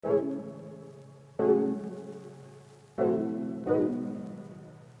Did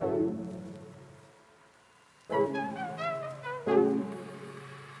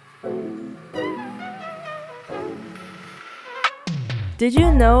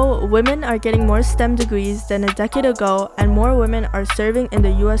you know women are getting more STEM degrees than a decade ago, and more women are serving in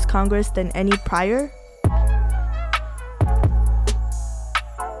the US Congress than any prior?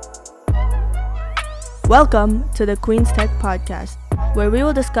 Welcome to the Queen's Tech Podcast, where we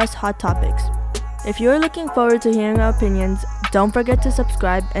will discuss hot topics. If you're looking forward to hearing our opinions, don't forget to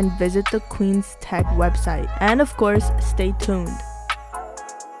subscribe and visit the Queen's Tech website. And of course, stay tuned.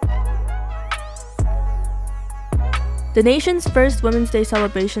 The nation's first Women's Day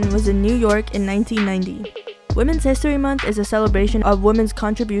celebration was in New York in 1990. Women's History Month is a celebration of women's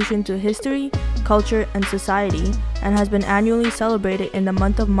contribution to history, culture, and society, and has been annually celebrated in the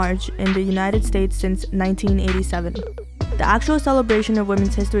month of March in the United States since 1987. The actual celebration of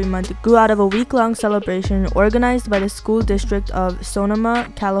Women's History Month grew out of a week-long celebration organized by the school district of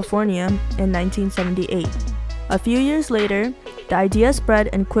Sonoma, California in 1978. A few years later, the idea spread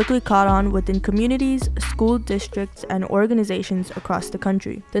and quickly caught on within communities, school districts, and organizations across the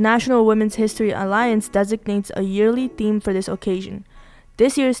country. The National Women's History Alliance designates a yearly theme for this occasion.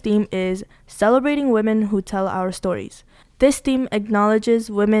 This year's theme is Celebrating Women Who Tell Our Stories. This theme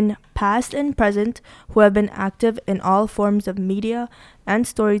acknowledges women past and present who have been active in all forms of media and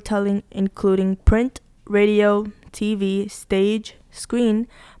storytelling, including print, radio, TV, stage, screen,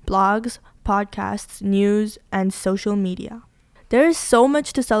 blogs, podcasts, news, and social media. There is so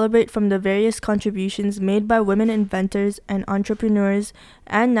much to celebrate from the various contributions made by women inventors and entrepreneurs,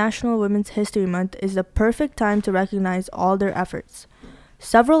 and National Women's History Month is the perfect time to recognize all their efforts.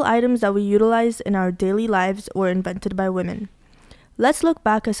 Several items that we utilize in our daily lives were invented by women. Let's look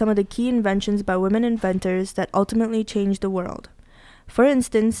back at some of the key inventions by women inventors that ultimately changed the world. For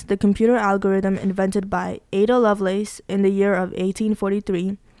instance, the computer algorithm invented by Ada Lovelace in the year of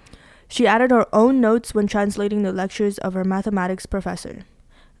 1843. She added her own notes when translating the lectures of her mathematics professor.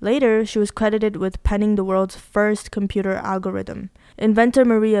 Later, she was credited with penning the world's first computer algorithm. Inventor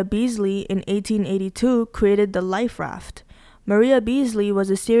Maria Beasley in 1882 created the life raft. Maria Beasley was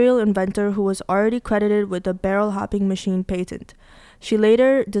a serial inventor who was already credited with the barrel hopping machine patent. She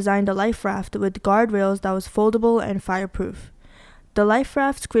later designed a life raft with guardrails that was foldable and fireproof. The life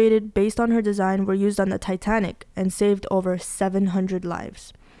rafts created based on her design were used on the Titanic and saved over 700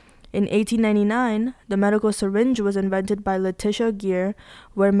 lives. In 1899, the medical syringe was invented by Letitia Geer,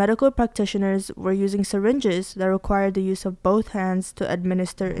 where medical practitioners were using syringes that required the use of both hands to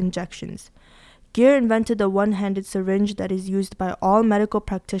administer injections. Geer invented the one-handed syringe that is used by all medical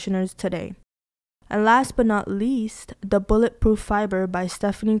practitioners today. And last but not least, the bulletproof fiber by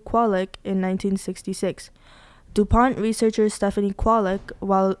Stephanie Kwolek in 1966. DuPont researcher Stephanie Kwolek,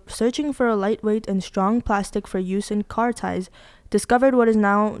 while searching for a lightweight and strong plastic for use in car ties, discovered what is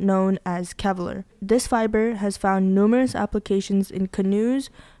now known as Kevlar. This fiber has found numerous applications in canoes,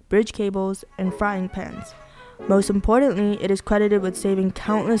 bridge cables, and frying pans. Most importantly, it is credited with saving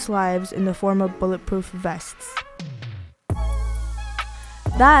countless lives in the form of bulletproof vests.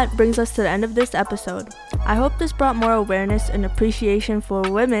 That brings us to the end of this episode. I hope this brought more awareness and appreciation for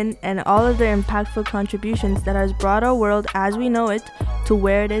women and all of their impactful contributions that has brought our world as we know it to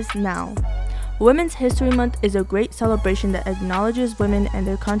where it is now. Women's History Month is a great celebration that acknowledges women and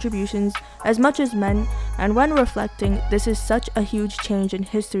their contributions as much as men, and when reflecting, this is such a huge change in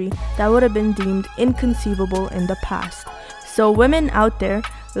history that would have been deemed inconceivable in the past. So women out there,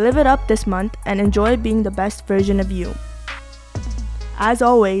 live it up this month and enjoy being the best version of you. As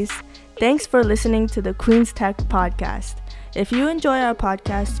always, thanks for listening to the Queen's Tech Podcast. If you enjoy our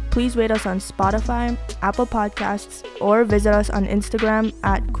podcast, please rate us on Spotify, Apple Podcasts, or visit us on Instagram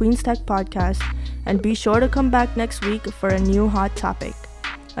at Queen's Tech Podcast, and be sure to come back next week for a new hot topic.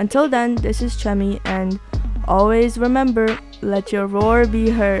 Until then, this is Chemi, and always remember, let your roar be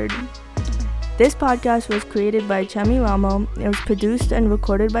heard. This podcast was created by Chemi Ramo, it was produced and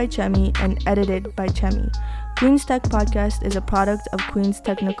recorded by Chemi, and edited by Chemi. Queen's Tech Podcast is a product of Queen's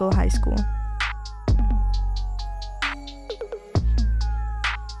Technical High School.